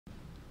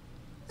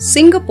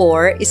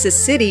Singapore is a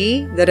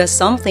city that has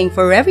something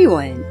for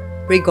everyone,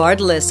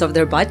 regardless of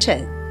their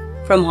budget.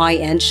 From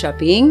high-end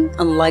shopping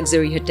and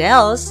luxury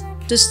hotels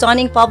to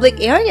stunning public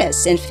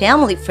areas and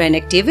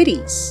family-friendly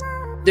activities.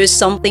 There's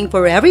something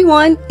for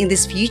everyone in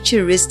this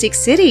futuristic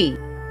city.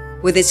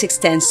 With its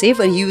extensive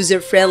and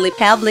user-friendly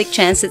public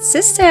transit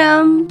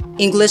system,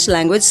 English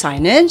language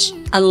signage,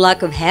 and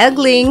lack of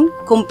haggling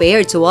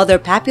compared to other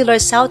popular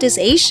Southeast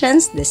Asian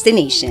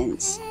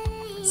destinations.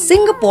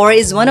 Singapore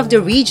is one of the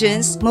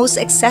region's most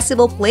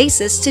accessible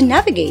places to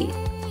navigate.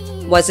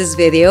 Watch this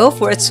video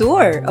for a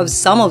tour of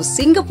some of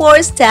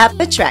Singapore's top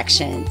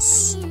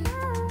attractions.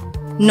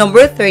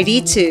 Number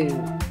 32.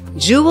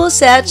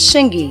 Jewels at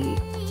Changi.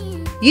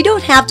 You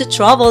don't have to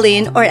travel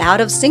in or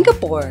out of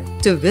Singapore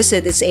to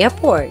visit its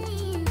airport.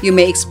 You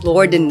may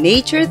explore the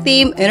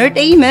nature-themed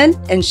entertainment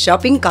and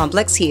shopping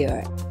complex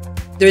here.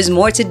 There's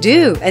more to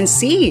do and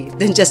see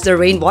than just the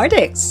rain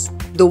vortex,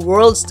 the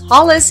world's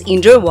tallest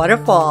indoor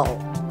waterfall.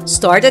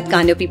 Start at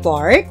Canopy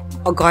Park,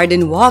 a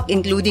garden walk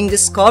including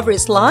discovery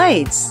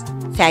slides,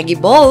 Faggy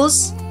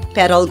Bowls,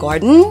 Petal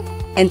Garden,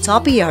 and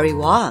Topiary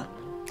Walk.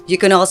 You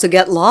can also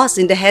get lost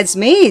in the Heads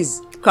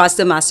Maze, cross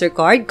the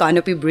MasterCard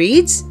Canopy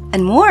Bridge,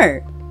 and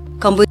more.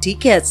 Combo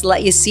tickets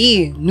let you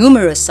see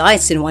numerous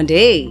sights in one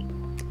day.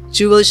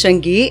 Jewel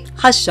Changi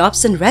has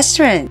shops and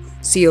restaurants,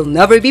 so you'll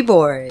never be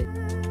bored.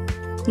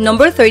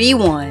 Number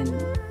 31.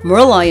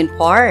 Merlion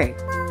Park.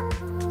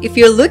 If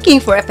you're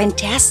looking for a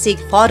fantastic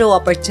photo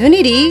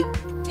opportunity,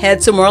 head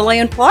to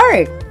Merlion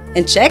Park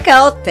and check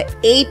out the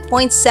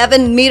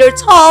 8.7-meter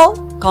tall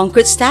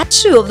concrete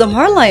statue of the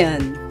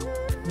Merlion.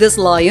 This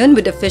lion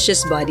with a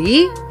fish's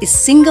body is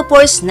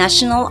Singapore's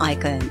national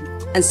icon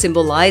and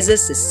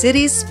symbolizes the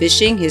city's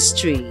fishing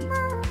history.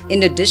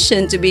 In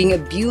addition to being a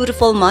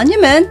beautiful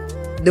monument,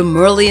 the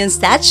Merlion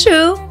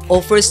statue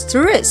offers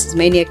tourists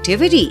many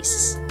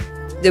activities.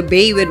 The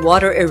bay with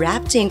water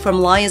erupting from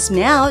Lion's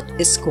Mouth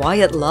is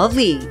quite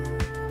lovely.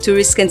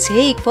 Tourists can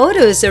take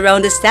photos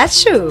around the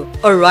statue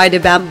or ride a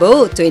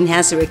bamboo to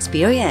enhance their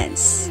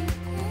experience.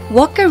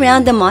 Walk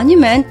around the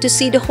monument to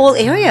see the whole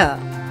area.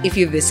 If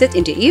you visit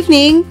in the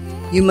evening,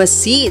 you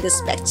must see the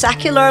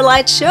spectacular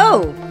light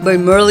show by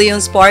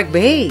Merlion's Park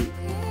Bay.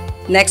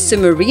 Next to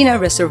Marina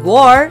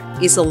Reservoir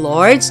is a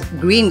large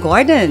green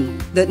garden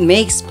that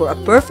makes for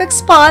a perfect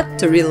spot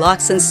to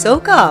relax and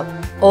soak up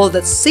all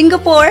that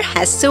Singapore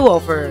has to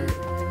offer.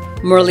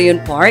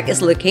 Merlion Park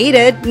is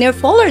located near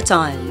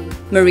Fullerton,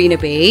 Marina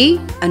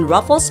Bay, and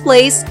Raffles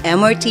Place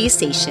MRT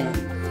station.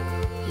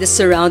 The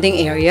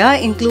surrounding area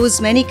includes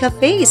many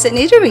cafes and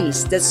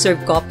eateries that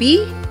serve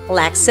coffee,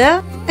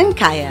 laksa, and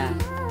kaya.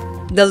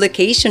 The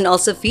location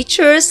also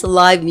features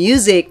live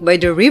music by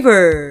the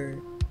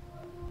river.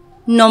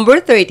 Number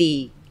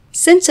 30.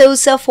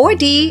 Sentosa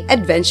 4D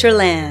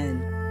Adventureland.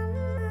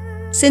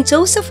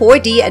 Sentosa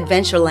 4D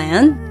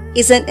Adventureland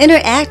is an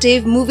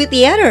interactive movie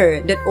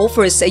theater that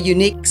offers a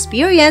unique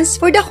experience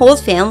for the whole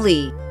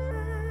family.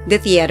 The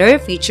theater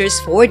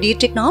features 4D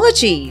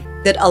technology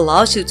that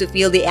allows you to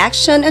feel the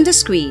action on the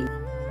screen.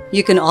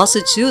 You can also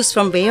choose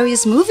from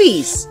various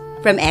movies,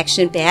 from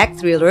action-packed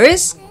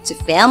thrillers to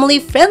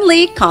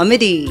family-friendly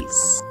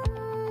comedies.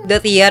 The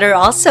theater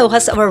also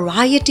has a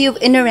variety of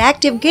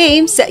interactive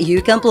games that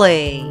you can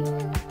play.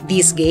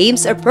 These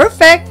games are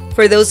perfect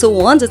for those who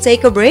want to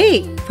take a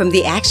break from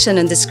the action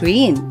on the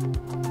screen.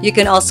 You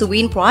can also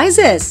win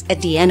prizes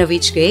at the end of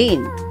each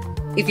game.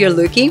 If you're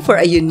looking for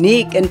a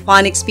unique and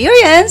fun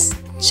experience,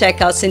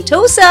 check out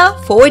Sentosa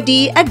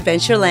 4D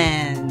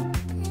Adventureland.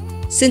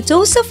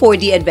 Sentosa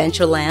 4D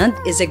Adventureland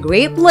is a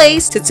great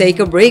place to take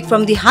a break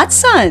from the hot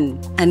sun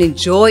and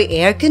enjoy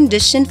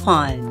air-conditioned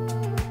fun.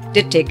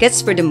 The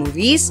tickets for the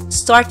movies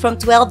start from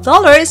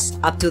 $12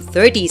 up to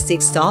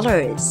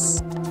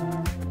 $36.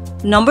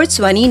 Number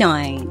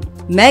 29.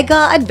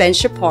 Mega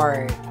Adventure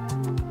Park.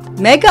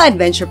 Mega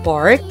Adventure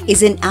Park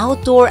is an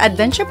outdoor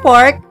adventure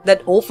park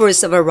that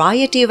offers a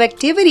variety of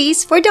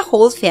activities for the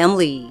whole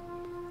family.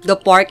 The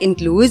park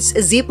includes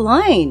a zip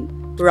line,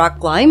 rock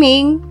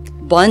climbing,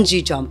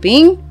 bungee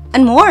jumping,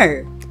 and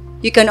more.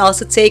 You can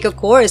also take a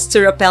course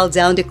to rappel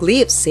down the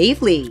cliffs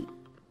safely.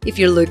 If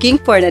you're looking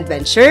for an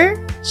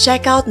adventure,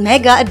 check out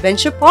Mega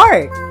Adventure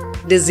Park.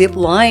 The zip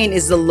line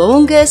is the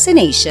longest in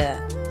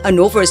Asia and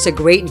offers a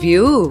great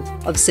view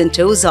of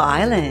Sentosa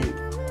Island.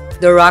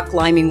 The rock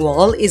climbing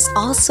wall is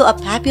also a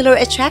popular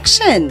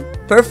attraction,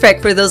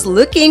 perfect for those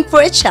looking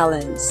for a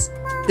challenge.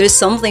 There's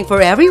something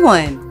for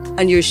everyone,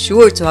 and you're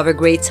sure to have a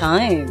great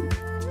time.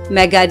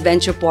 Mega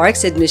Adventure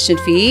Park's admission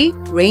fee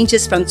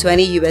ranges from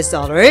 $20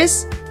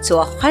 to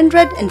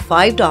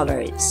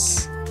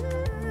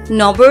 $105.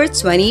 Number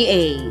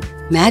 28.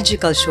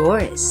 Magical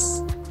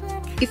Shores.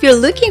 If you're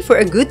looking for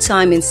a good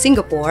time in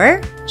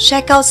Singapore,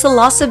 check out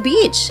Silosa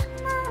Beach.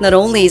 Not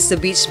only is the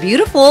beach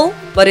beautiful,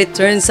 but it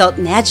turns out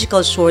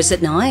magical shores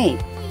at night.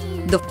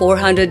 The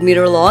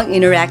 400-meter-long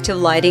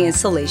interactive lighting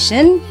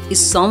installation is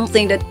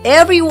something that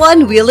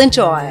everyone will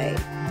enjoy.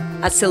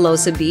 At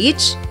Silosa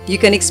Beach, you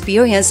can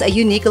experience a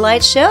unique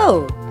light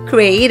show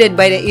created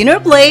by the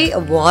interplay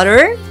of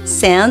water,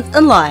 sand,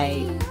 and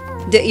light.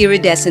 The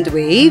iridescent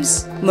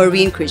waves,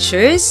 marine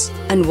creatures,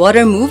 and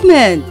water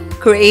movement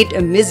create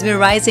a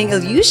mesmerizing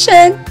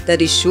illusion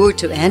that is sure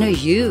to enter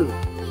you.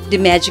 The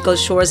magical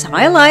shore's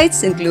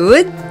highlights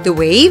include the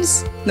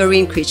waves,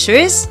 marine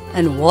creatures,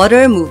 and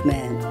water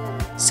movement.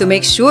 So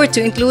make sure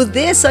to include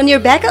this on your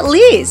bucket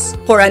list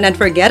for an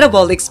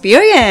unforgettable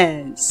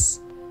experience.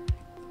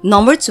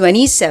 Number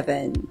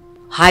 27.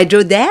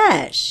 Hydro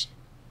Dash.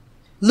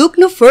 Look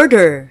no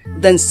further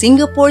than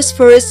Singapore's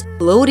first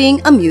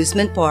floating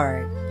amusement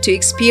park to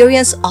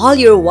experience all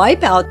your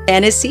wipeout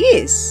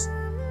fantasies.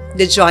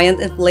 The giant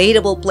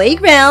inflatable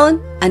playground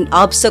and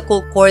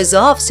obstacle course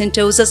off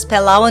Sentosa's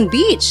Palawan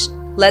Beach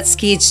lets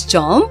kids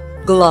jump,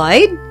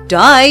 glide,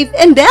 dive,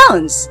 and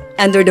bounce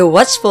under the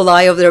watchful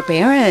eye of their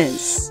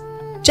parents.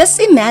 Just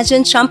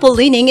imagine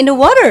trampolining in the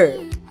water.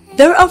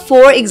 There are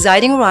 4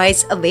 exciting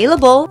rides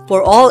available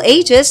for all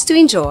ages to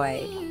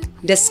enjoy.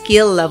 The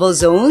skill level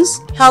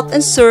zones help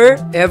ensure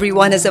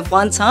everyone has a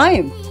fun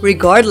time,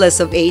 regardless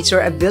of age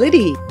or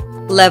ability.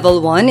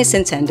 Level 1 is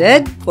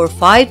intended for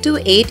 5 to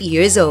 8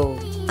 years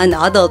old. An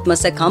adult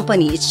must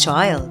accompany each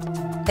child.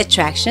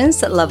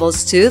 Attractions at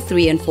levels 2,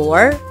 3, and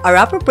 4 are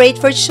appropriate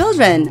for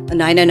children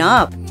 9 and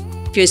up.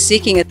 If you're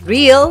seeking a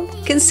thrill,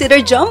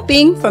 consider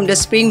jumping from the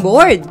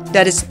springboard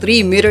that is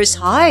 3 meters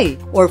high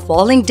or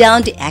falling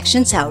down the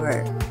action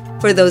tower.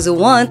 For those who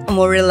want a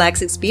more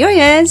relaxed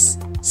experience,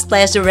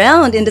 splash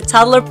around in the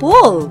toddler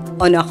pool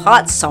on a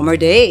hot summer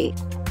day.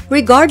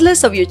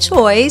 Regardless of your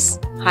choice,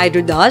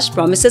 Hydro Dash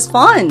promises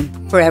fun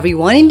for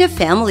everyone in the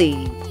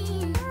family.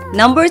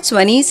 Number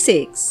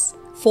 26.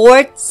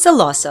 Fort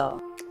Siloso.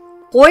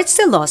 Fort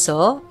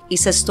Siloso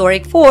is a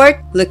historic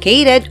fort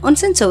located on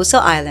Sentosa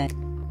Island.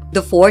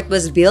 The fort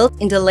was built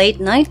in the late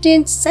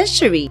 19th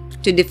century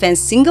to defend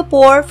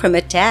Singapore from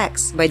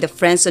attacks by the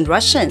French and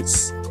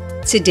Russians.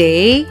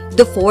 Today,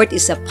 the fort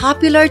is a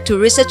popular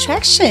tourist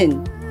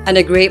attraction and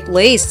a great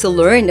place to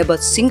learn about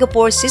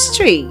Singapore's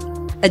history.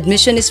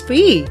 Admission is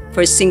free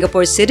for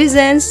Singapore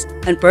citizens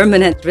and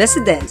permanent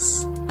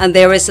residents, and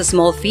there is a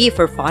small fee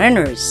for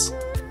foreigners.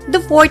 The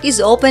fort is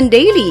open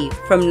daily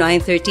from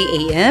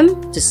 9:30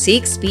 a.m. to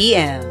 6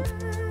 p.m.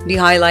 The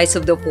highlights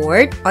of the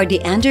fort are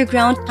the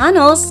underground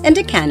tunnels and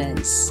the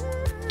cannons.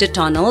 The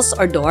tunnels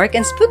are dark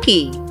and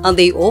spooky, and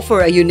they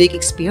offer a unique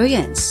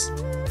experience.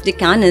 The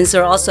cannons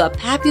are also a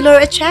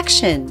popular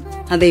attraction,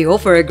 and they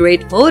offer a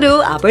great photo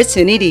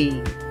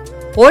opportunity.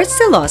 Fort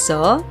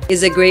Siloso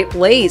is a great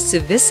place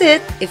to visit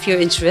if you're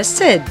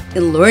interested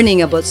in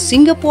learning about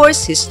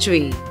Singapore's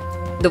history.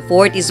 The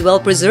fort is well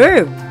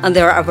preserved, and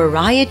there are a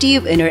variety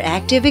of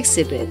interactive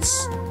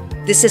exhibits.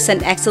 This is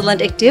an excellent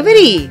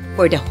activity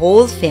for the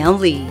whole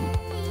family.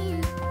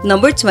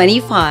 Number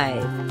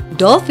 25.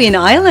 Dolphin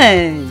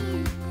Island.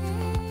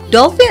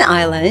 Dolphin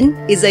Island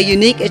is a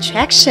unique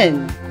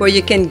attraction where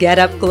you can get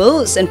up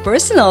close and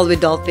personal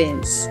with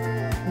dolphins.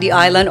 The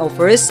island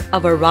offers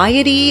a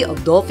variety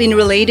of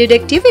dolphin-related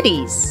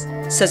activities,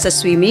 such as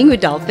swimming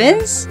with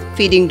dolphins,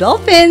 feeding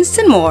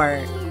dolphins, and more.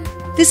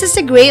 This is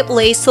a great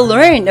place to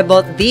learn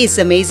about these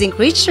amazing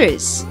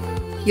creatures.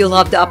 You'll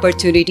have the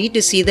opportunity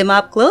to see them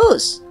up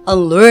close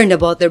and learn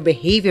about their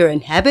behavior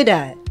and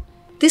habitat.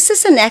 This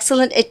is an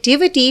excellent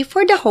activity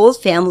for the whole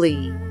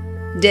family.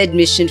 The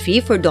admission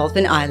fee for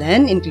Dolphin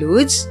Island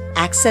includes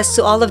access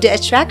to all of the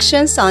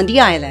attractions on the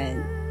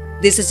island.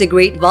 This is a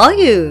great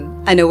value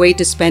and a way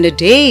to spend a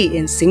day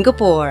in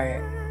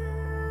Singapore.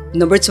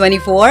 Number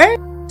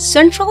 24.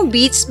 Central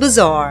Beach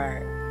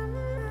Bazaar.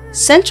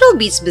 Central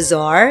Beach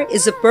Bazaar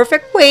is a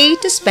perfect way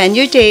to spend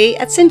your day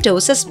at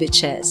Sentosa's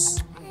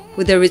beaches.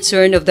 With the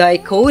return of the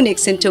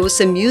iconic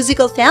Sentosa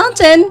musical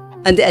fountain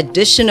and the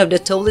addition of the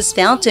tallest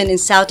fountain in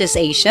Southeast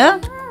Asia,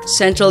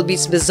 Central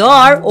Beach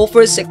Bazaar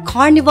offers a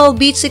carnival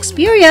beach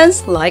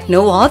experience like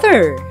no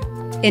other.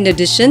 In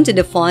addition to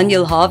the fun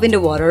you'll have in the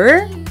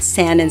water,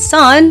 sand and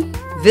sun,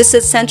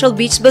 visit Central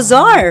Beach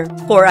Bazaar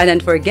for an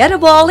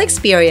unforgettable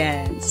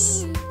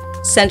experience.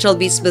 Central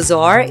Beach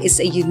Bazaar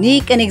is a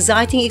unique and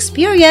exciting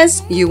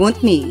experience you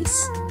won't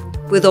miss.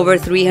 With over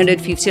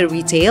 350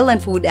 retail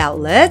and food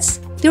outlets,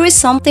 there is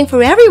something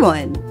for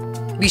everyone.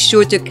 Be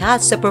sure to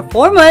catch the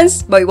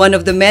performance by one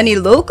of the many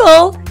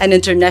local and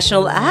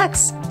international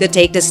acts that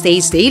take the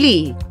stage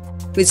daily.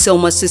 With so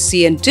much to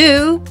see and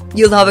do,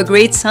 you'll have a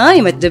great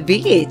time at the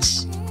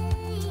beach.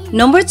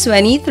 Number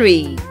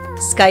 23.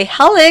 Sky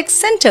Helix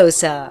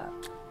Sentosa.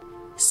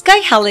 Sky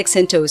Helix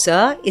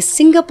Sentosa is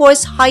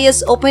Singapore's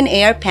highest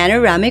open-air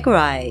panoramic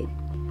ride.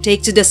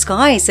 Take to the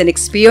skies and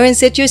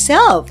experience it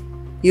yourself.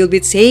 You'll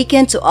be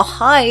taken to a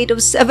height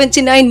of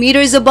 79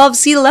 meters above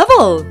sea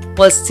level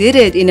while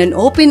seated in an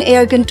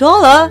open-air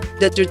gondola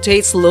that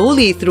rotates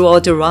slowly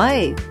throughout the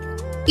ride.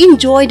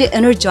 Enjoy the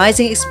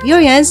energizing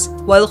experience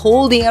while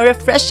holding a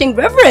refreshing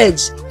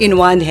beverage in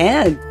one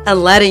hand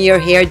and letting your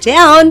hair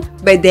down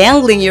by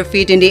dangling your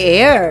feet in the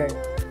air.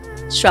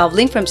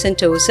 Traveling from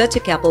Sentosa to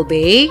Keppel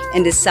Bay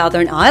and the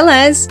Southern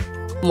Islands,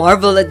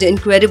 marvel at the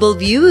incredible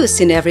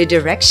views in every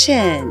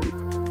direction.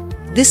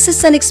 This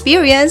is an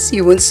experience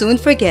you won't soon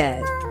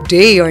forget,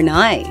 day or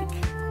night.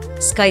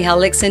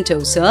 Skyhelix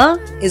Sentosa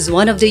is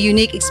one of the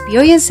unique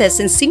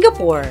experiences in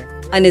Singapore,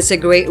 and it's a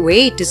great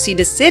way to see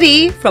the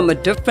city from a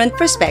different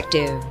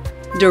perspective.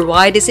 The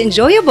ride is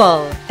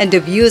enjoyable and the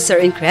views are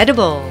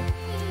incredible.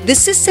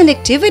 This is an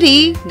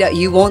activity that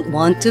you won't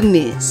want to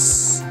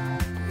miss.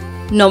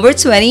 Number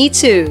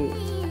 22.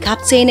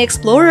 Captain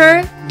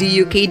Explorer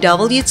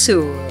DUKW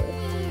Tour.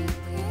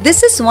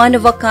 This is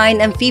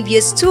one-of-a-kind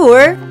amphibious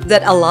tour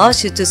that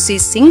allows you to see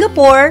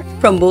Singapore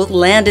from both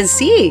land and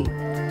sea.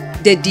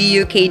 The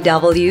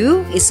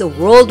DUKW is a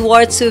World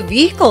War II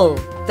vehicle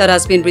that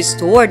has been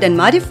restored and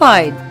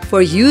modified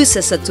for use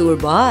as a tour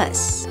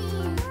bus.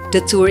 The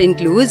tour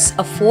includes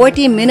a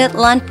 40-minute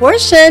land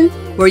portion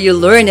where you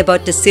learn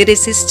about the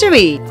city's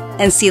history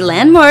and see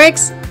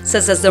landmarks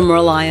such as the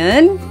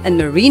Merlion and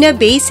Marina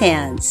Bay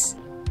Sands.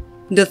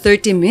 The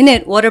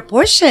 30-minute water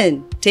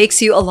portion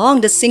takes you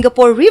along the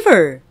Singapore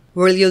River,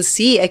 where you'll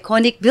see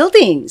iconic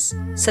buildings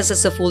such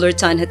as the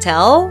Fullerton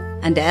Hotel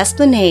and the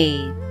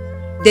Esplanade.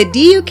 The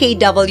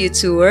DUKW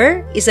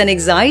Tour is an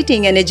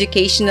exciting and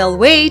educational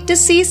way to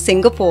see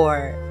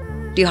Singapore.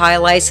 The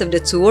highlights of the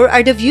tour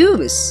are the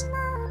views.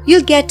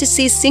 You'll get to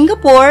see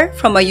Singapore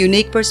from a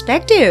unique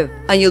perspective,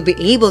 and you'll be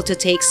able to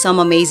take some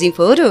amazing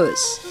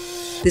photos.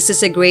 This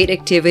is a great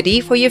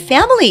activity for your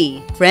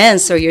family,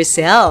 friends, or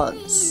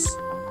yourselves.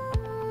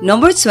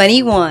 Number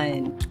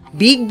 21.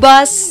 Big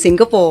Bus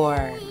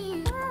Singapore.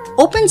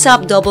 Opens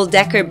up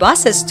double-decker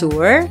buses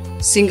tour,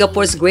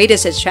 Singapore's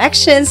greatest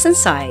attractions and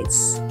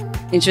sights.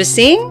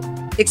 Interesting?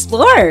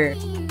 Explore!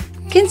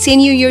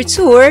 Continue your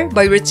tour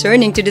by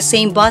returning to the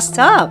same bus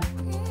stop.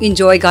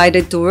 Enjoy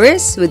guided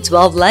tours with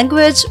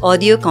 12-language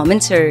audio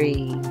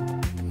commentary.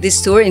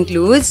 This tour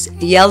includes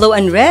Yellow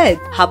and Red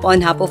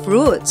Hop-on Hop-off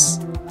routes,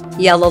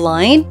 Yellow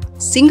Line,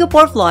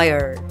 Singapore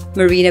Flyer,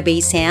 Marina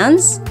Bay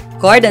Sands,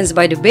 Gardens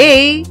by the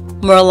Bay,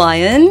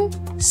 Merlion,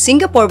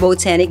 Singapore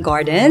Botanic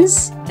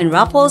Gardens, and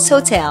Raffles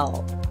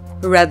Hotel.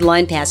 Red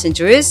Line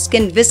passengers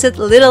can visit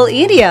Little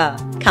India,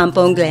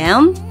 Kampong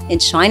Glam, and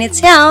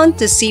Chinatown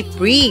to see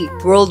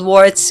pre-World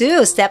War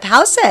II step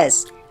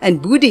houses and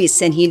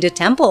Buddhist and Hindu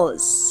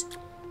temples.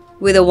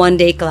 With a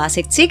one-day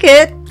classic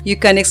ticket, you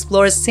can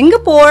explore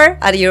Singapore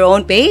at your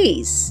own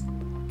pace.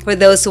 For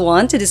those who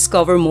want to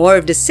discover more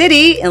of the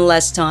city in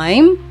less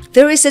time,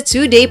 there is a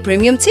 2-day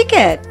premium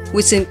ticket,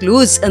 which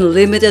includes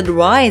unlimited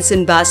rides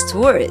and bus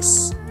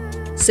tours.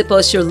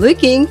 Suppose you're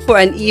looking for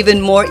an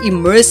even more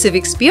immersive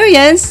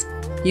experience,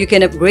 you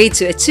can upgrade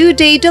to a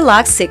 2-day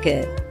deluxe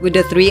ticket with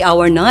a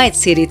 3-hour night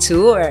city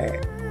tour.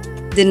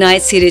 The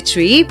night city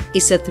trip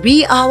is a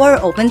 3-hour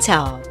open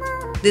top.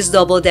 This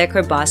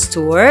double-decker bus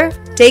tour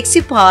takes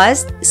you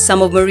past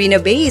some of Marina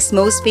Bay's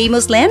most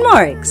famous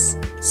landmarks,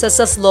 such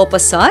as Lo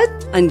Pasat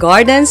and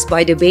Gardens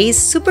by the Bay's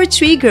Super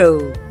Tree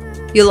Grove.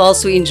 You'll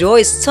also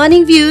enjoy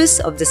stunning views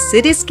of the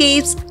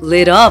cityscapes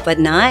lit up at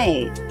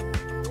night.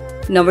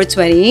 Number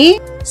 20.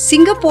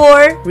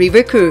 Singapore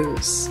River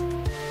Cruise.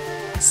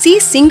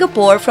 See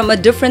Singapore from a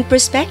different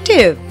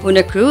perspective on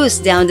a cruise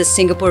down the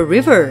Singapore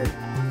River.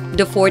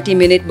 The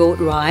 40-minute boat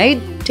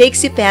ride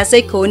takes you past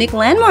iconic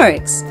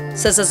landmarks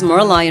such as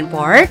Merlion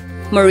Park,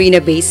 Marina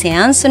Bay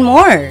Sands, and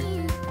more.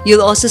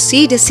 You'll also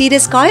see the city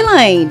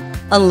skyline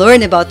and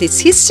learn about its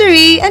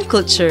history and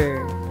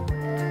culture.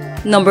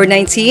 Number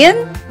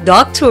 19.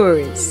 Dock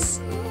Tours.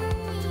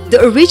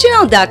 The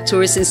original dock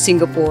tours in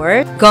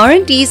Singapore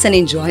guarantees an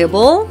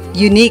enjoyable,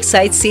 unique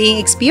sightseeing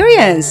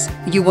experience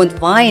you won't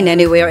find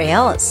anywhere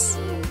else.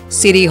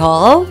 City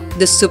Hall,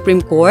 the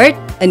Supreme Court,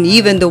 and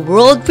even the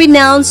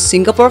world-renowned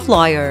Singapore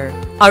Flyer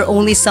are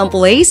only some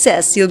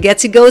places you'll get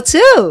to go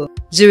to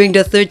during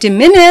the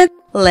 30-minute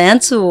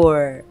land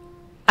tour.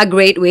 A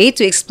great way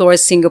to explore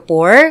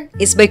Singapore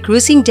is by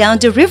cruising down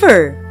the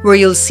river, where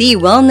you'll see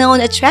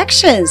well-known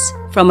attractions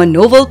from a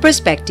novel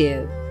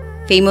perspective.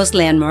 Famous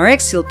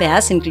landmarks you'll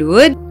pass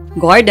include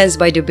Gardens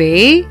by the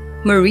Bay,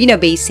 Marina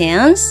Bay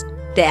Sands,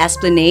 the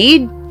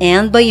Esplanade,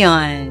 and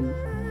beyond.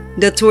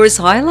 The tour's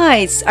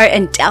highlights are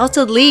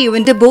undoubtedly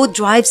when the boat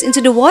drives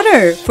into the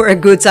water for a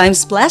good time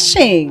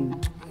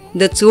splashing.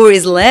 The tour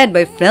is led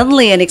by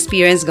friendly and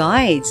experienced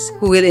guides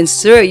who will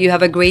ensure you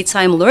have a great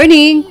time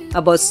learning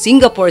about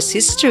Singapore's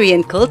history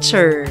and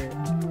culture.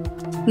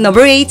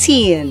 Number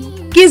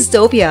 18.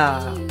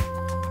 Kidsdopia.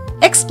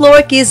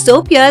 Explore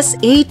Kidstopia's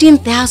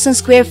 18,000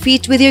 square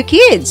feet with your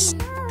kids.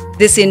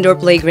 This indoor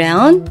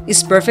playground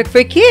is perfect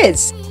for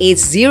kids aged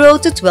 0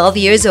 to 12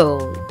 years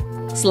old.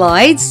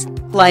 Slides,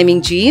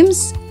 climbing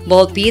gyms,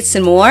 ball pits,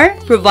 and more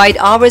provide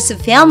hours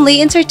of family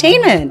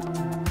entertainment.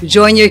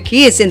 Join your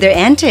kids in their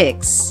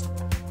antics.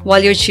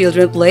 While your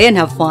children play and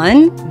have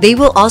fun, they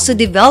will also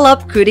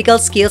develop critical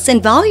skills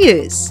and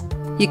values.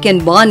 You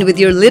can bond with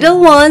your little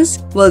ones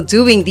while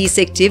doing these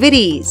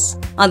activities.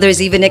 And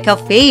there's even a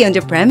cafe on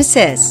the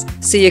premises,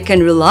 so you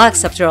can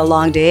relax after a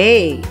long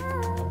day.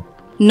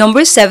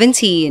 Number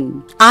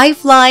 17.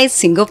 iFly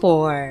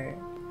Singapore.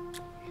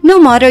 No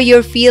matter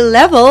your feel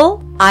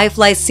level,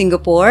 iFly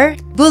Singapore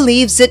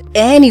believes that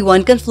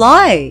anyone can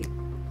fly.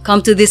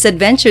 Come to this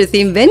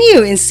adventure-themed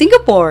venue in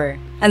Singapore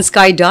and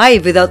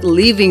skydive without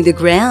leaving the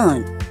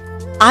ground.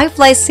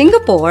 iFly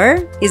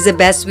Singapore is the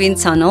best wind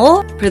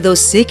tunnel for those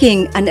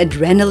seeking an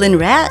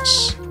adrenaline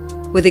rush.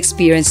 With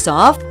experienced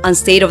staff and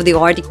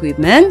state-of-the-art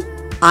equipment,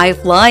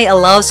 iFly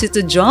allows you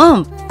to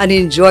jump and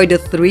enjoy the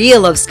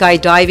thrill of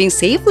skydiving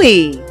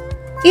safely.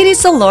 It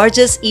is the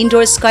largest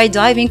indoor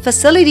skydiving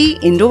facility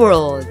in the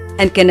world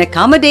and can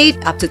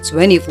accommodate up to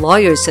 20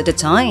 flyers at a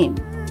time.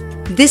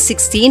 This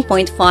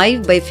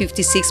 16.5 by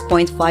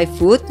 56.5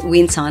 foot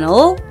wind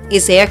tunnel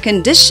is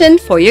air-conditioned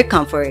for your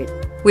comfort,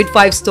 with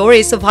 5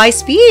 stories of high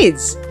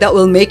speeds that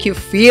will make you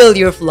feel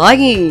you're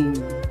flying.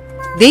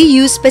 They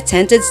use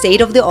patented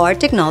state-of-the-art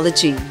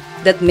technology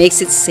that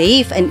makes it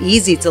safe and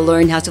easy to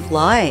learn how to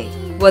fly,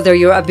 whether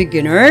you're a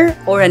beginner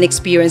or an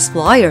experienced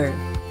flyer.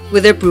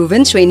 With their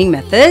proven training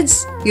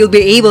methods, you'll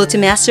be able to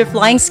master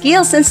flying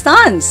skills and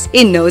stunts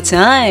in no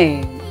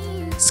time.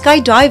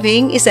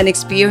 Skydiving is an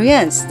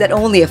experience that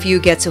only a few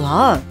get to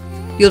have.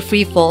 You'll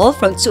free fall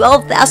from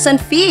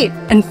 12,000 feet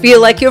and feel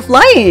like you're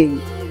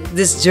flying.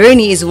 This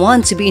journey is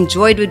one to be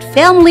enjoyed with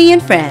family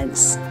and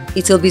friends.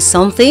 It'll be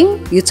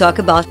something you talk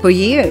about for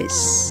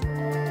years.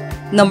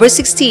 Number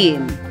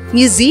 16.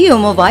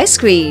 Museum of Ice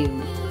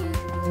Cream.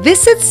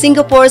 Visit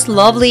Singapore's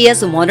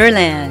loveliest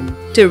wonderland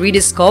to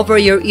rediscover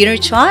your inner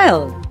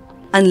child.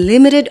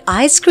 Unlimited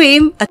ice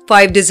cream at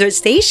 5 dessert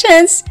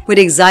stations with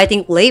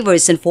exciting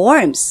flavors and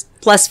forms,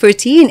 plus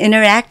 14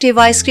 interactive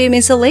ice cream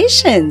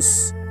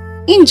installations.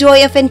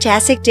 Enjoy a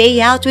fantastic day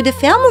out with the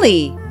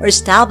family or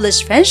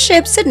establish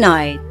friendships at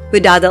night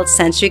with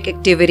adult-centric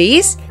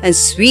activities and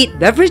sweet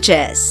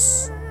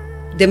beverages.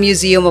 The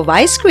Museum of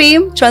Ice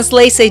Cream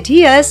translates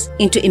ideas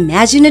into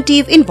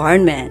imaginative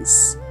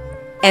environments.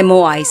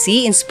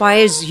 MOIC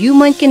inspires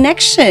human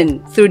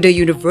connection through the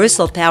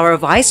universal power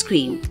of ice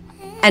cream.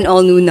 An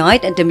all-new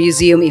night at the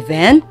museum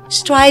event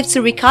strives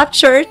to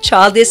recapture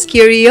childish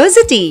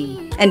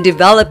curiosity and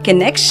develop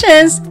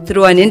connections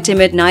through an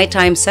intimate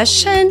nighttime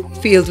session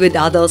filled with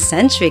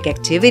adult-centric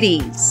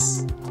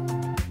activities.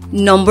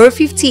 Number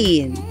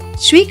 15.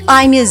 Trick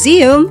Eye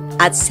Museum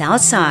at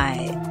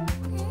Southside.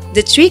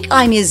 The Trick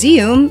Eye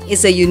Museum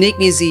is a unique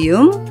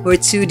museum where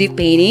 2D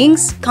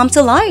paintings come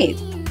to life.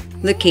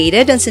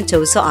 Located on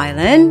Sentosa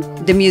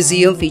Island, the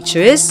museum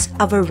features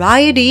a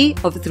variety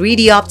of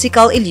 3D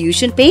optical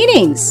illusion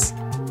paintings.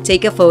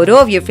 Take a photo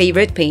of your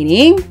favorite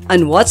painting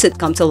and watch it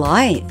come to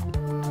life.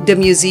 The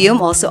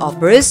museum also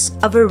offers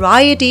a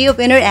variety of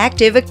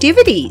interactive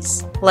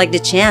activities, like the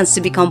chance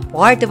to become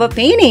part of a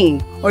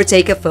painting or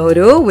take a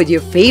photo with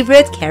your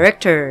favorite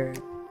character.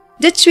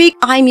 The Trick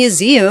Eye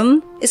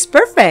Museum is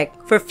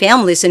perfect for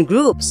families and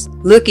groups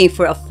looking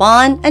for a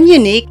fun and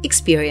unique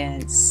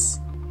experience.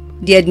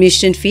 The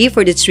admission fee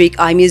for the Trick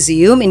Eye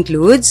Museum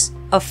includes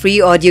a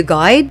free audio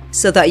guide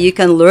so that you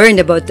can learn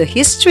about the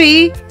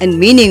history and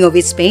meaning of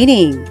its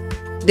painting.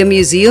 The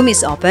museum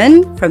is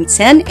open from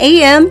 10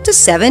 a.m. to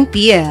 7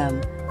 p.m.,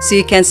 so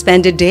you can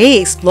spend the day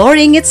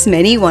exploring its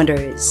many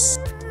wonders.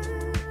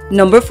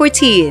 Number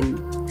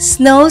 14.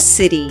 Snow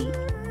City.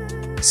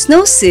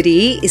 Snow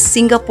City is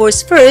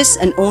Singapore's first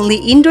and only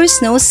indoor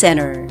snow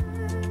center.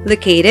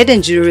 Located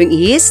in Jurong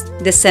East,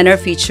 the center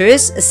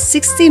features a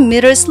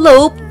 60-meter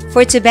slope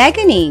for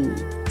tobogganing,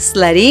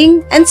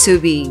 sledding, and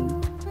tubing.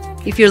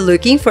 If you're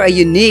looking for a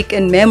unique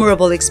and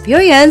memorable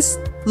experience,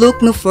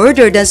 look no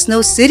further than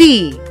Snow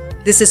City.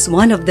 This is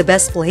one of the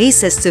best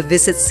places to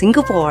visit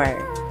Singapore,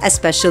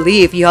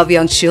 especially if you have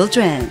young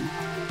children.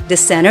 The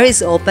center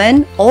is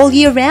open all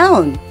year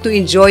round to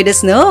enjoy the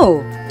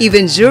snow,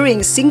 even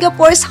during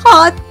Singapore's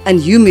hot and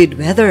humid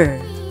weather.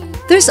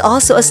 There's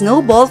also a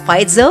snowball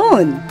fight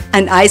zone,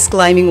 an ice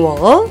climbing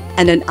wall,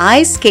 and an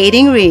ice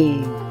skating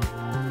ring.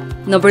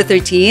 Number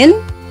 13.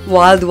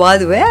 Wild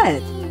Wild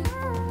Wet.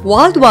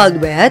 Wild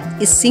Wild Wet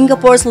is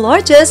Singapore's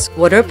largest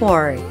water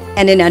park,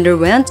 and it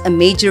underwent a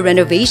major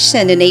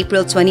renovation in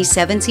April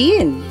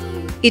 2017.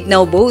 It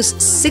now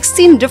boasts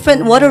 16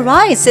 different water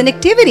rides and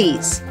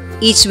activities,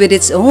 each with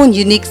its own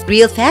unique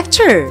thrill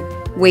factor: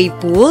 wave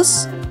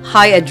pools,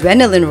 high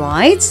adrenaline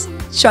rides,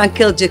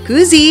 tranquil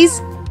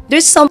jacuzzis.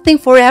 There's something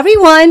for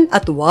everyone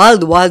at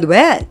Wild Wild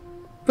Wet.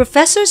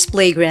 Professor's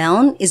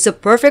Playground is the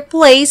perfect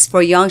place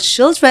for young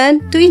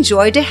children to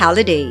enjoy the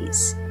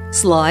holidays.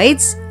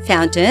 Slides,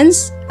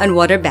 fountains, and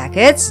water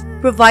buckets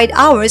provide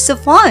hours of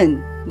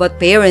fun, but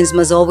parents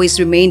must always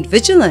remain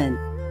vigilant.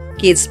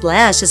 Kids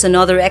Splash is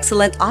another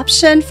excellent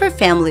option for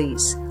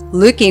families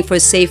looking for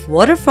safe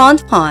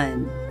waterfront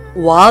fun.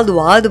 Wild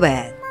Wild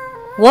Wet.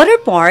 Water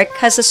Park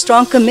has a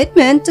strong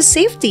commitment to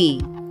safety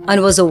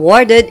and was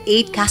awarded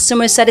 8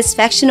 Customer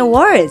Satisfaction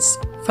Awards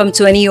from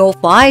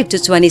 2005 to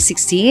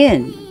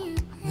 2016.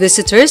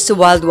 Visitors to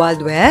Wild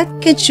Wild Wet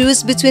can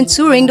choose between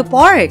touring the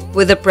park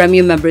with a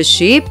premium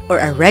membership or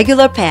a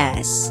regular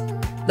pass.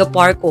 The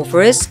park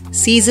offers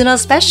seasonal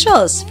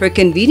specials for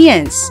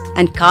convenience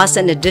and costs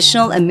an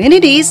additional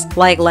amenities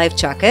like life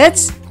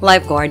jackets,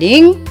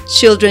 lifeguarding,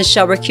 children's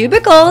shower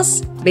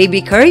cubicles,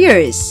 baby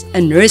carriers,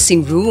 and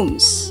nursing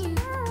rooms.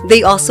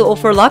 They also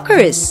offer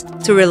lockers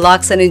to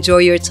relax and enjoy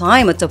your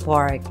time at the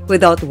park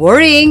without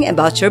worrying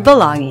about your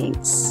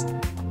belongings.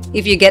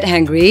 If you get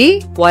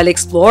hungry while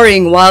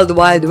exploring Wild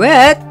Wild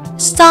Wet,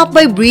 stop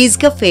by Breeze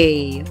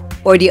Cafe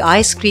or the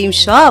ice cream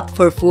shop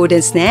for food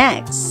and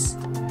snacks.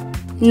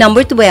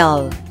 Number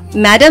 12.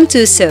 Madame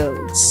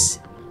Tussauds.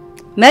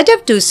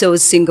 Madame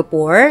Tussauds,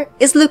 Singapore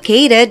is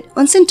located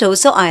on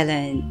Sentosa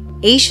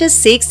Island, Asia's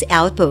 6th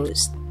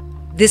outpost.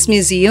 This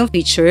museum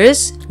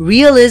features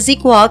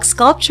realistic wax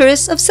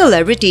sculptures of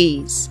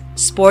celebrities,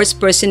 sports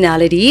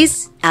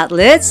personalities,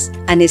 athletes,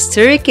 and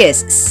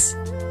historicists.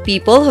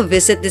 People who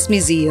visit this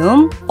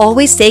museum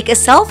always take a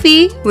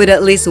selfie with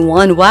at least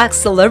one wax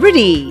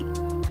celebrity.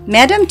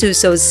 Madame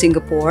Tussauds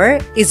Singapore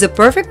is a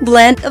perfect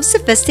blend of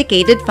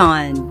sophisticated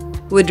fun,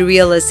 with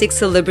realistic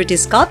celebrity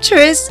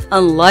sculptures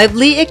and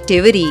lively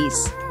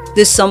activities.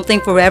 There's something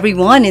for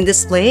everyone in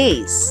this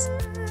place.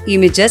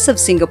 Images of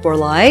Singapore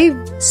Live,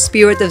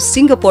 Spirit of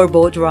Singapore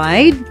Boat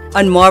Ride,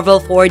 and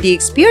Marvel 4D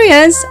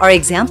Experience are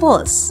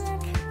examples.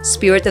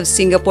 Spirit of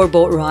Singapore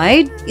Boat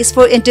Ride is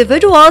for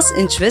individuals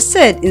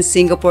interested in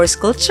Singapore's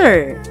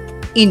culture.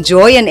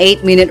 Enjoy an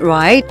 8-minute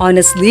ride on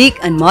a sleek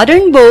and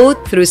modern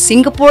boat through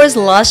Singapore's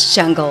lush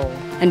jungle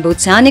and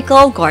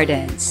botanical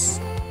gardens.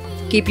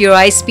 Keep your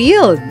eyes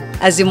peeled,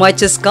 as you might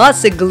just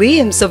catch a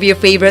glimpse of your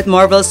favorite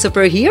Marvel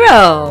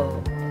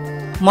superhero.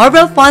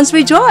 Marvel fans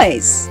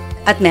rejoice!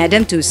 At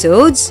Madame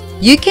Tussauds,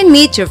 you can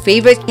meet your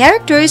favorite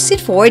characters in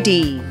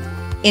 4D.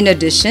 In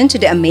addition to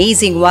the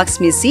amazing wax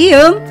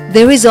museum,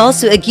 there is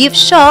also a gift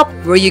shop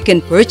where you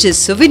can purchase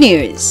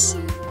souvenirs.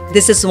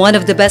 This is one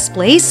of the best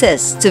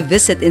places to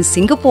visit in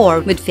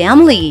Singapore with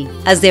family,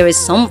 as there is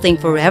something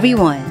for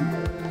everyone.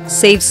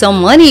 Save some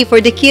money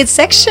for the kids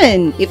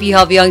section if you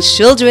have young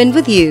children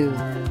with you.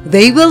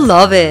 They will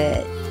love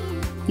it.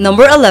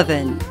 Number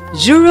 11.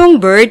 Jurong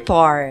Bird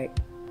Park.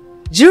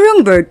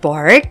 Jurong Bird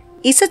Park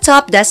is a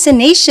top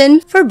destination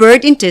for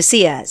bird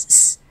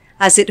enthusiasts,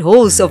 as it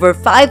hosts over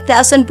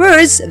 5,000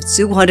 birds of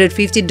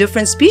 250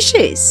 different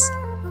species.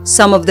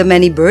 Some of the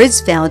many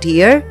birds found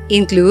here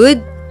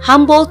include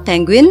Humboldt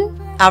penguin,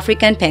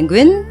 African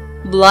penguin,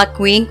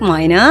 black-winged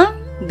myna,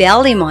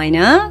 belly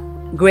myna,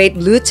 great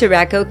blue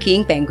Turaco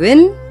king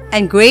penguin,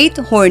 and great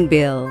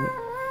hornbill.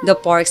 The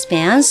park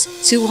spans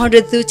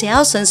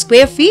 202,000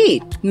 square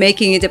feet,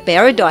 making it a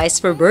paradise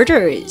for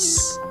birders.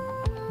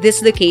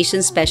 This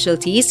location's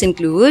specialties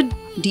include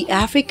the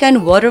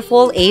African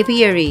Waterfall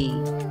Aviary,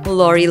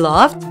 Lorry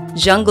Loft,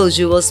 Jungle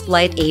Jewels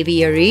Flight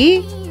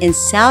Aviary, and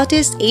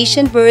Southeast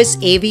Asian Birds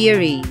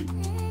Aviary,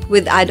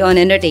 with add-on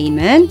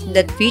entertainment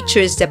that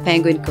features the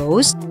Penguin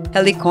Coast,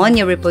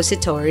 Heliconia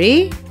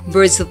Repository,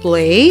 Birds of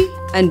Play,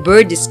 and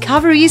Bird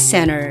Discovery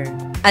Center,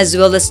 as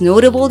well as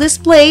notable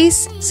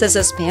displays such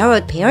as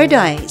Parrot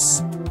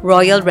Paradise,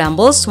 Royal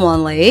Ramble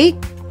Swan Lake,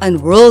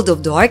 and World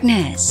of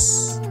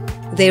Darkness.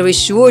 There is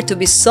sure to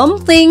be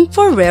something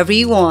for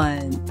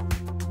everyone.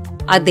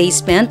 A day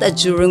spent at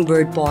Jurong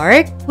Bird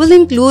Park will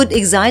include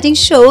exciting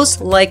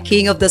shows like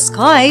King of the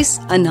Skies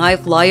and High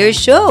Flyer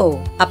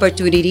Show,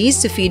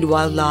 opportunities to feed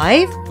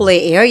wildlife,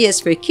 play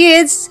areas for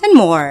kids, and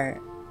more.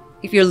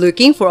 If you're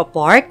looking for a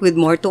park with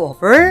more to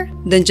offer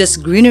than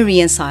just greenery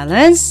and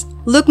silence,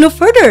 look no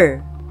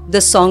further.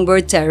 The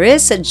Songbird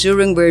Terrace at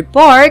Jurong Bird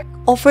Park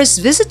offers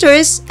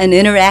visitors an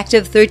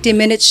interactive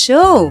 30-minute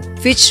show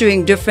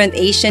featuring different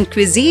Asian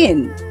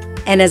cuisine.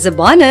 And as a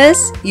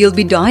bonus, you'll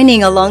be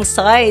dining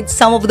alongside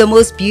some of the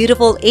most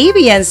beautiful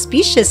avian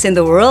species in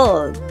the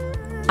world.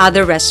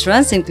 Other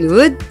restaurants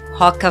include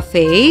Hawk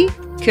Cafe,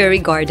 Curry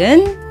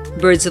Garden,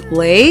 Birds of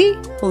Play,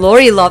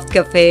 Lorry Loft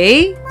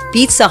Cafe,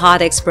 Pizza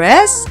Hut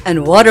Express,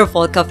 and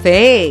Waterfall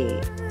Cafe.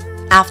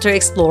 After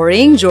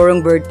exploring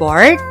Jurong Bird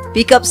Park,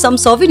 pick up some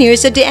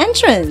souvenirs at the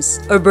entrance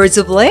or Birds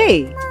of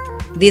Play.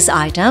 These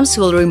items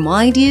will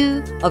remind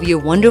you of your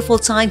wonderful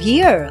time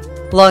here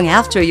long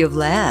after you've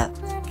left.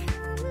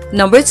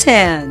 Number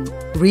 10.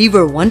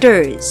 River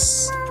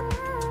Wonders.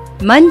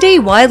 Monday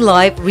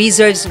Wildlife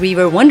Reserve's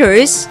River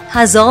Wonders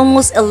has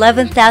almost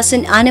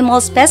 11,000 animal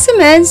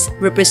specimens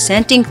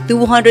representing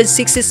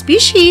 260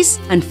 species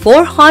and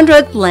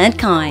 400 plant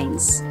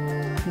kinds.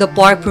 The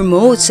park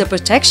promotes the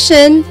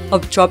protection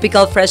of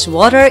tropical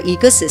freshwater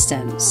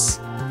ecosystems.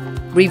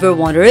 River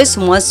Wonders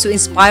wants to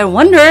inspire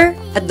wonder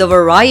at the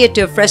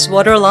variety of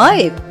freshwater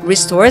life,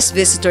 restores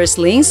visitors'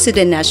 links to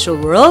the natural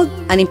world,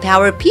 and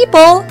empower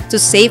people to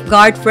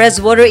safeguard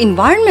freshwater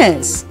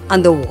environments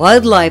and the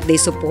wildlife they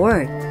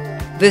support.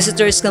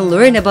 Visitors can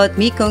learn about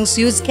Mekong's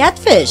huge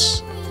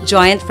catfish,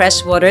 giant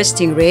freshwater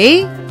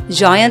stingray,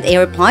 giant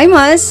air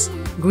pimas,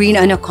 green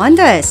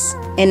anacondas,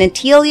 and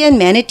Antillean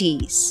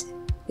manatees.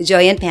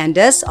 Giant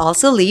pandas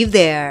also live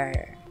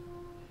there.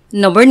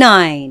 Number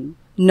 9.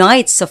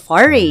 Night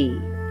Safari.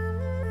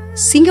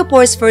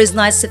 Singapore's first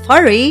night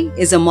safari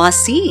is a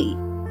must-see.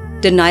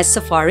 The night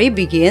safari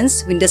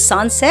begins when the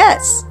sun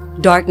sets,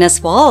 darkness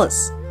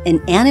falls,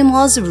 and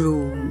animals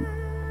roam.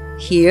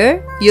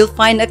 Here, you'll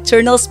find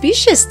nocturnal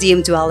species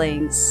deemed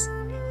dwellings.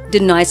 The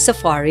night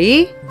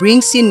safari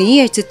brings you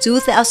near to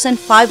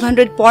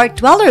 2,500 park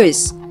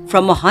dwellers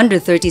from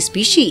 130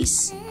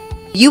 species.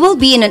 You will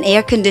be in an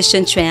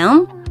air-conditioned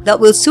tram that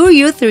will tour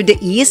you through the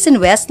east and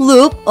west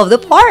loop of the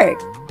park.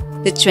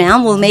 The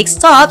tram will make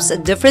stops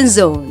at different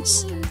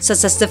zones,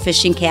 such as the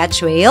Fishing Cat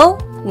Trail,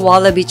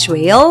 Wallaby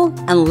Trail,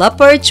 and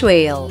Leopard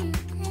Trail.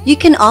 You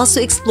can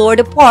also explore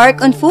the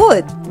park on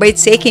foot by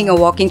taking a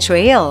walking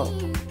trail.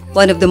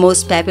 One of the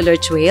most popular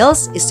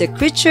trails is the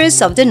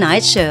Creatures of the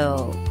Night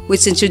Show,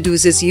 which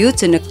introduces you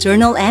to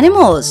nocturnal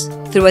animals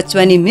through a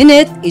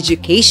 20-minute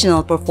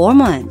educational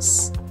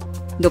performance.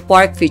 The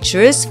park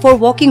features 4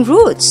 walking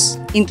routes,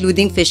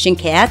 including Fishing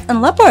Cat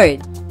and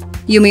Leopard.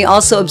 You may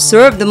also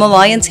observe the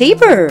Malayan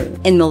Tapir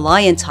and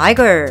Malayan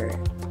Tiger.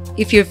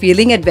 If you're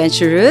feeling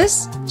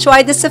adventurous,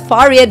 try the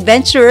Safari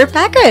Adventurer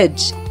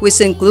package, which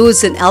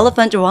includes an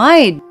elephant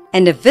ride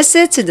and a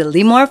visit to the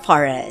Limor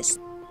Forest.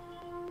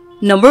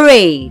 Number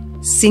 8.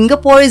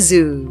 Singapore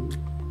Zoo.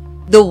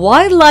 The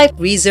Wildlife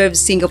Reserve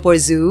Singapore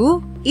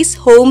Zoo is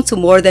home to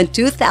more than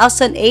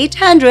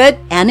 2,800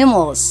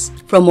 animals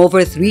from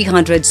over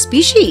 300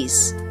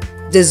 species.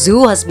 The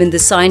zoo has been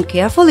designed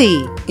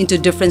carefully into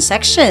different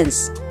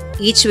sections,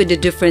 each with a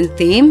different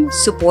theme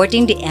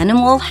supporting the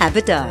animal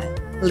habitat: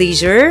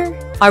 leisure,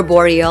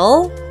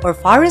 arboreal, or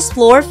forest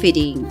floor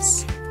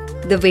feedings.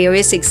 The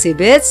various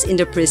exhibits in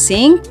the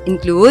precinct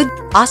include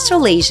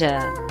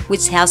Australasia,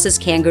 which houses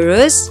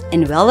kangaroos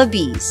and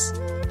wallabies.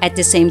 At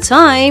the same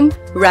time,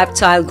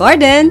 Reptile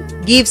Garden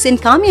gives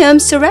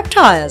encomiums to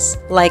reptiles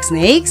like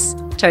snakes,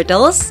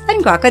 turtles,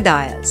 and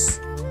crocodiles.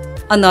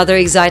 Another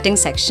exciting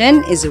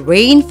section is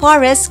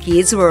Rainforest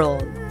Kids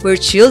World, where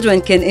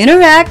children can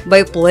interact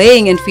by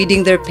playing and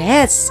feeding their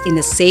pets in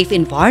a safe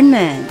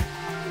environment.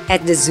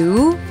 At the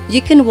zoo,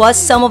 you can watch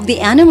some of the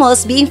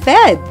animals being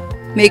fed.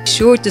 Make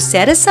sure to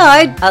set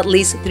aside at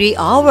least 3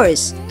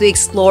 hours to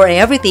explore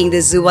everything the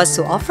zoo has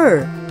to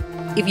offer.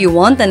 If you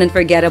want an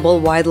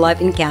unforgettable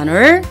wildlife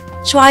encounter,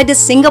 try the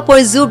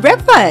Singapore Zoo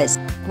breakfast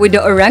with the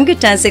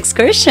orangutans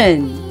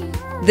excursion.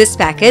 This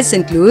package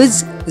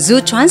includes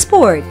zoo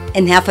transport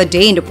and half a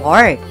day in the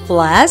park.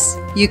 Plus,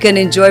 you can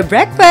enjoy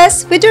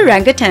breakfast with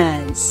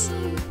orangutans.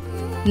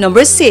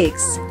 Number 6.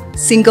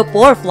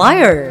 Singapore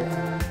Flyer.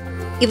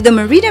 If the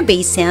Marina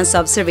Bay Sands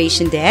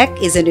observation deck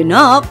isn't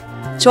enough,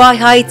 try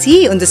high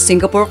tea on the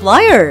Singapore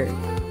Flyer.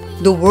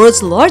 The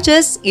world's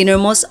largest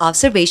innermost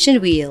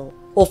observation wheel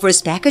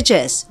offers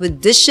packages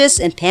with dishes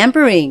and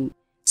pampering,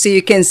 so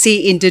you can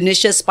see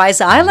Indonesia's Spice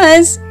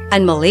Islands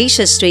and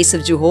Malaysia's Straits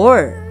of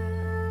Johor.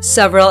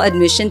 Several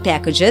admission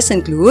packages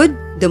include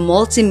the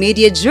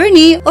Multimedia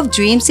Journey of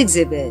Dreams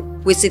exhibit,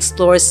 which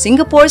explores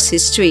Singapore's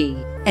history,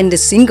 and the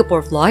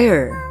Singapore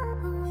Flyer.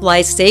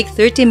 Flights take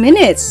 30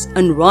 minutes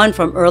and run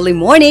from early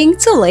morning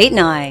to late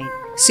night,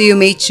 so you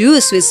may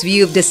choose which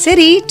view of the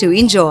city to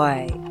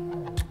enjoy.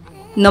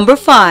 Number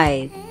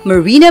 5.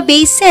 Marina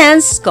Bay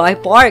Sands Sky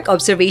Park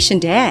Observation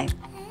Deck.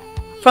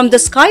 From the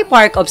Sky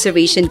Park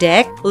Observation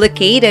Deck,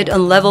 located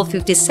on level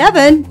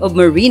 57 of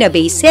Marina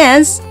Bay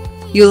Sands,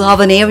 you'll have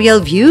an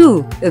aerial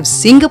view of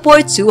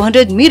Singapore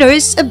 200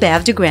 meters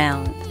above the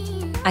ground.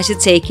 As you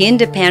take in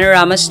the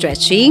panorama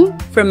stretching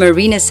from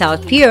Marina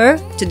South Pier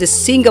to the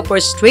Singapore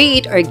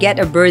Strait or get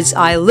a bird's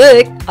eye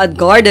look at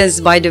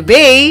Gardens by the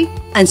Bay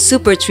and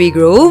Super Tree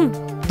Grove,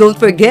 don't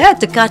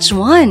forget to catch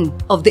one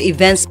of the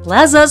Events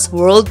Plaza's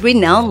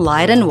world-renowned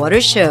light and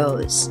water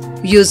shows,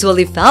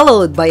 usually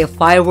followed by a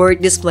firework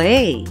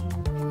display.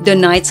 The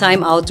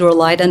nighttime outdoor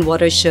light and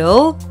water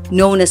show,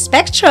 known as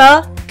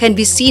Spectra, can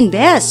be seen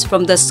best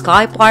from the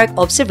Sky Park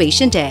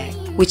Observation Deck,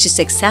 which is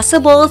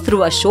accessible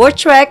through a short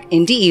trek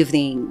in the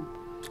evening.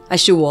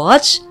 As you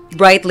watch,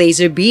 bright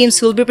laser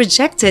beams will be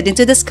projected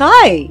into the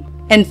sky,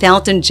 and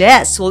fountain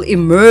jets will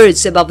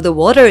emerge above the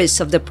waters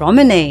of the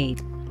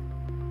promenade.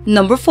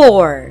 Number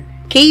 4.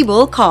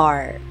 Cable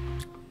Car.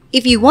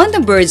 If you want a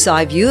bird's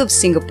eye view of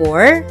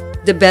Singapore,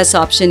 the best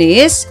option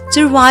is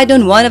to ride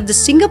on one of the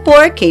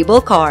Singapore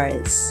cable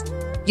cars.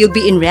 You'll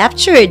be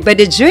enraptured by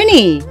the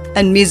journey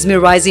and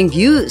mesmerizing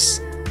views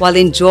while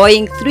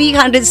enjoying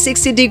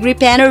 360-degree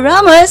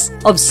panoramas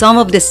of some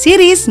of the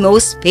city's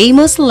most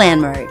famous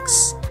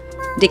landmarks.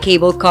 The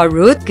cable car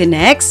route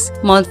connects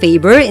Mount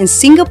Faber in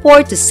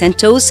Singapore to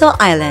Sentosa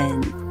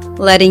Island,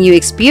 letting you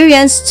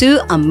experience 2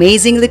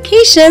 amazing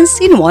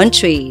locations in one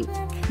trip.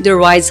 The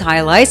ride's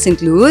highlights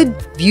include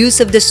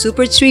views of the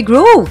Super Tree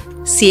Grove,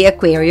 Sea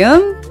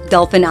Aquarium,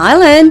 Dolphin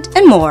Island,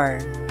 and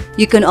more.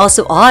 You can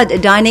also add a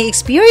dining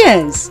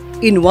experience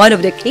in one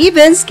of the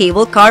cabin's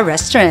cable car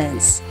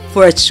restaurants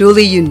for a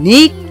truly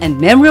unique and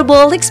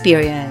memorable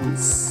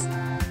experience.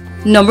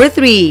 Number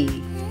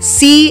 3.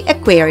 Sea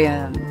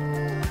Aquarium.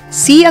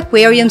 Sea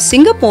Aquarium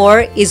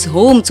Singapore is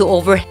home to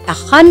over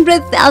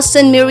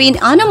 100,000 marine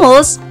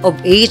animals of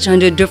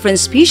 800 different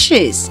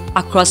species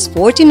across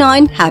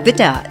 49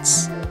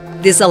 habitats.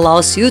 This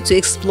allows you to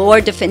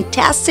explore the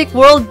fantastic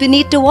world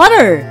beneath the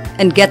water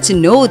and get to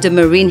know the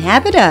marine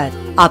habitat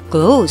up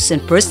close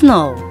and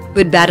personal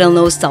with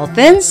bottlenose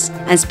dolphins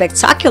and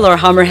spectacular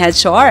hammerhead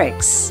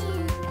sharks.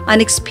 An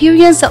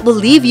experience that will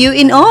leave you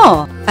in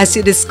awe as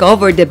you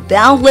discover the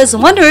boundless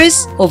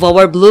wonders of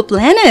our blue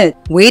planet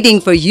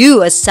waiting for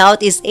you at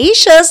Southeast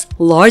Asia's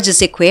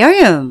largest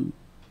aquarium.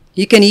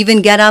 You can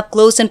even get up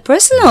close and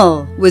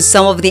personal with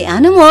some of the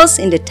animals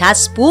in the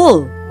Tats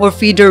Pool or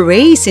feeder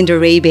race in the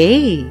Ray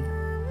Bay.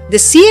 The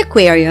Sea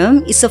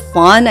Aquarium is a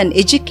fun and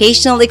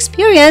educational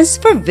experience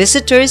for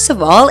visitors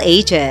of all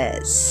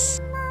ages.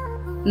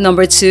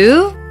 Number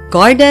 2.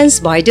 Gardens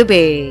by the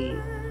Bay.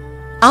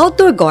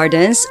 Outdoor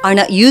gardens are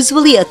not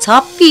usually a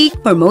top pick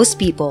for most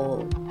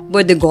people,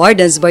 but the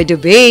Gardens by the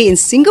Bay in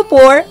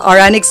Singapore are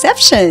an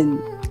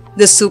exception.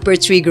 The Super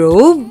Tree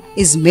Grove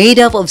is made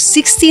up of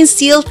 16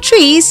 steel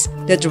trees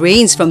that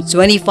range from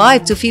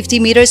 25 to 50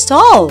 meters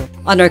tall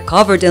and are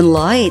covered in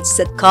lights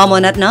that come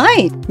on at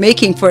night,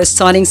 making for a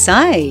stunning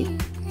sight.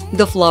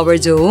 The Flower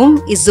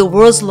Dome is the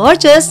world's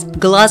largest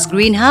glass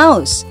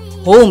greenhouse,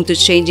 home to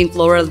changing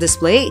floral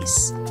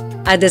displays.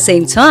 At the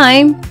same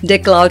time, the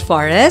Cloud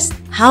Forest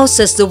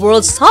houses the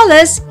world's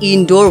tallest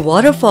indoor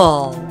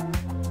waterfall.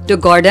 The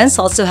gardens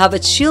also have a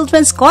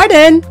children's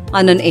garden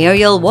and an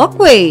aerial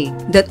walkway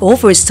that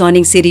offers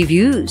stunning city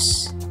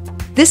views.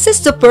 This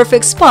is the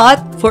perfect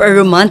spot for a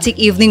romantic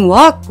evening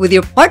walk with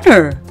your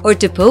partner or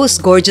to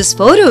post gorgeous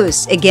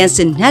photos against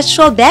a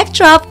natural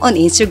backdrop on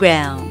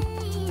Instagram.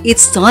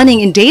 It's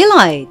stunning in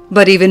daylight,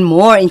 but even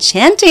more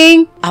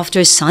enchanting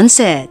after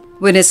sunset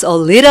when it's all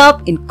lit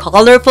up in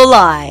colorful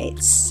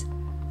lights.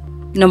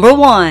 Number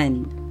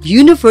 1.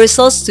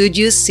 Universal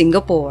Studios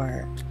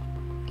Singapore.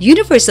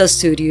 Universal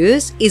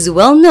Studios is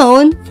well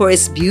known for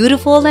its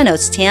beautiful and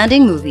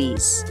outstanding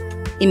movies.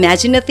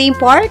 Imagine a theme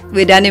park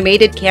with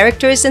animated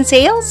characters and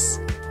sails.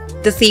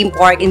 The theme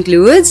park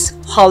includes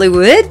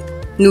Hollywood,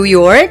 New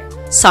York,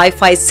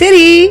 Sci-Fi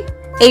City,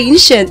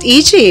 Ancient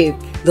Egypt,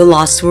 The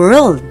Lost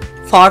World,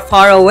 Far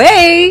Far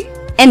Away,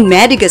 and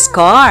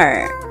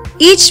Madagascar,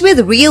 each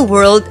with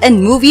real-world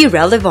and movie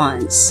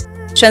relevance.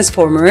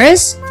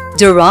 Transformers,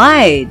 The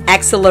Ride,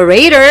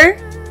 Accelerator,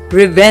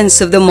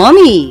 Revenge of the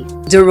Mummy,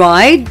 The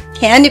Ride,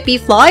 Canopy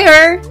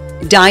Flyer,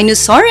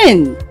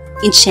 Dinosaurin,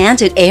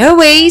 Enchanted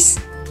Airways,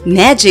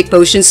 Magic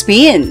Potion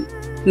Spin,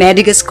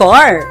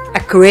 Madagascar, A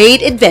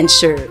Great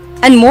Adventure,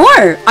 and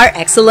more are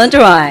excellent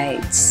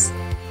rides.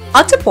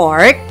 At the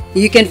park,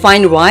 you can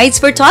find rides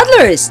for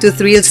toddlers to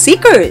thrill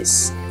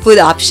seekers, food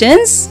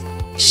options,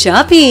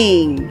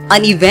 shopping,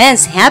 and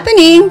events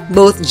happening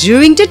both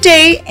during the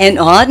day and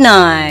at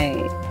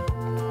night.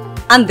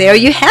 And there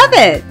you have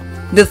it,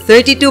 the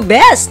 32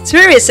 best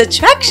tourist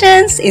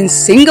attractions in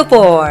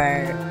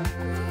Singapore.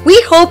 We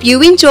hope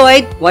you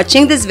enjoyed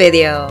watching this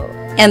video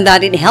and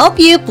that it helped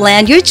you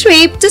plan your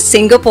trip to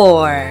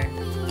Singapore.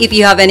 If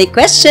you have any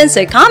questions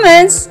or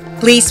comments,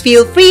 please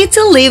feel free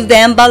to leave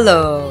them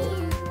below.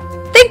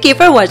 Thank you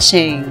for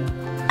watching.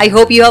 I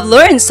hope you have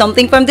learned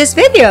something from this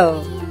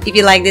video. If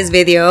you like this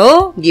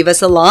video, give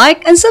us a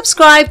like and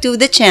subscribe to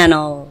the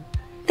channel.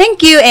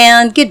 Thank you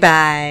and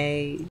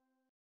goodbye.